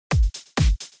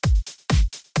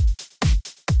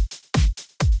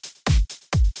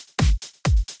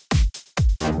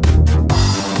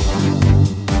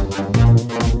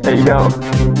There you go.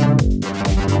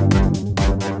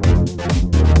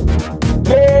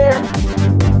 Yeah!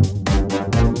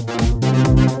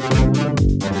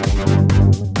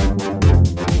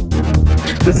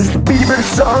 This is the Beaver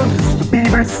Song, this is the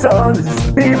Beaver Song, this is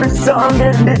the Beaver Song,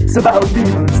 and it's about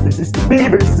beavers. This is the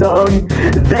Beaver Song.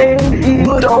 They eat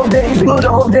wood all day, wood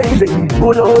all day, they eat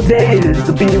wood all day. This is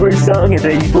the Beaver Song, and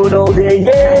they eat wood all day.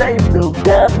 Yeah, they build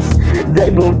dams, they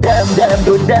build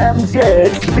build dams. Yeah,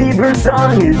 it's the Beaver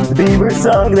Song, it's the Beaver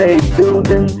Song. They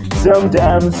building some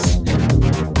dams.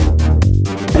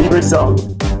 Beaver Song,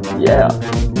 yeah,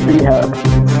 we have.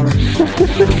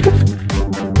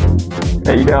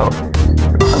 There you go.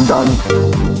 I'm done.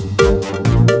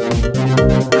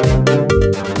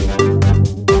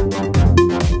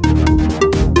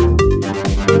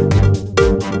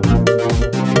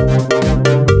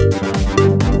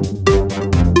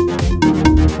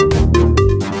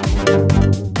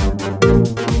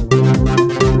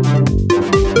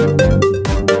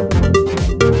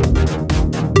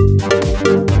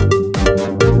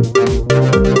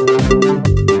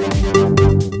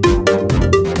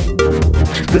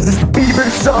 This is the Beaver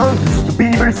Song, this is the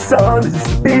Beaver Song, this is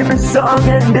the Beaver Song,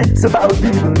 and it's about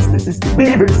beavers. This is the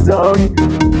Beaver Song.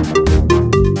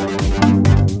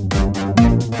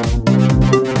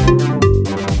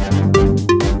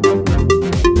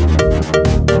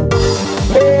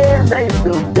 Yeah, they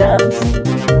build dams.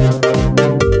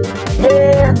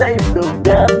 Yeah, they build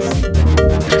dams.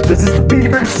 This is the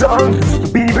Beaver Song, this is the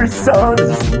Beaver Song, this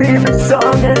is the Beaver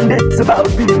Song, and it's about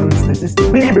beavers. This is the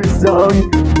Beaver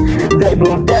Song. They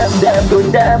build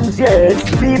dams, yeah, it's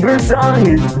the Beaver Song,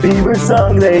 it's the Beaver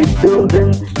Song. They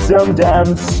building some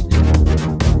dams.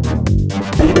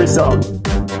 Beaver Song,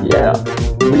 yeah,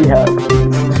 we have.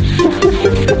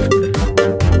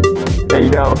 There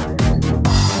you go.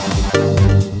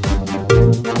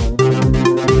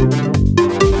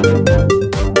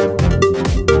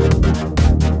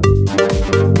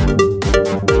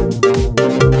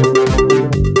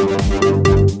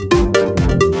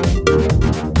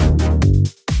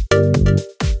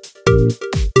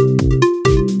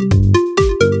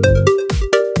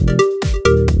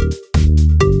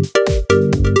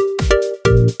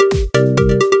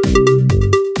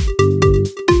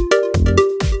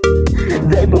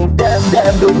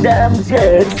 Build dams, yeah,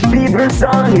 it's the Beaver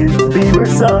Song, it's the Beaver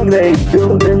Song. They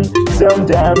building some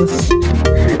dams.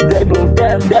 They build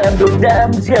build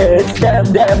dams, yeah, it's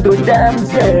build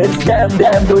dams, yeah, it's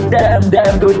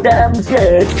build dams,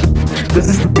 yeah. This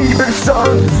is the Beaver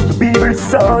Song, this is the Beaver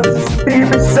Song, this is the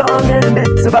Beaver Song, and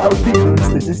it's about beavers.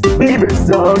 This is the Beaver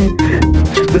Song.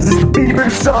 This is the Beaver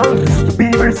Song, this is the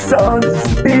Beaver Song, this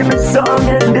is the Beaver Song,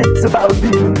 and it's about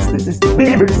beavers. This is the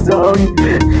Beaver Song.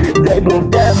 They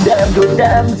build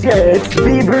dams, yeah, it's the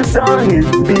Beaver Song, it's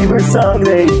the Beaver Song.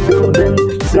 They building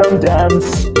some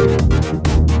dams.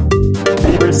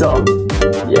 Beaver Song,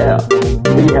 yeah,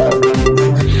 we have.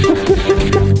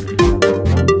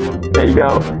 There you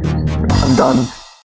go. I'm done.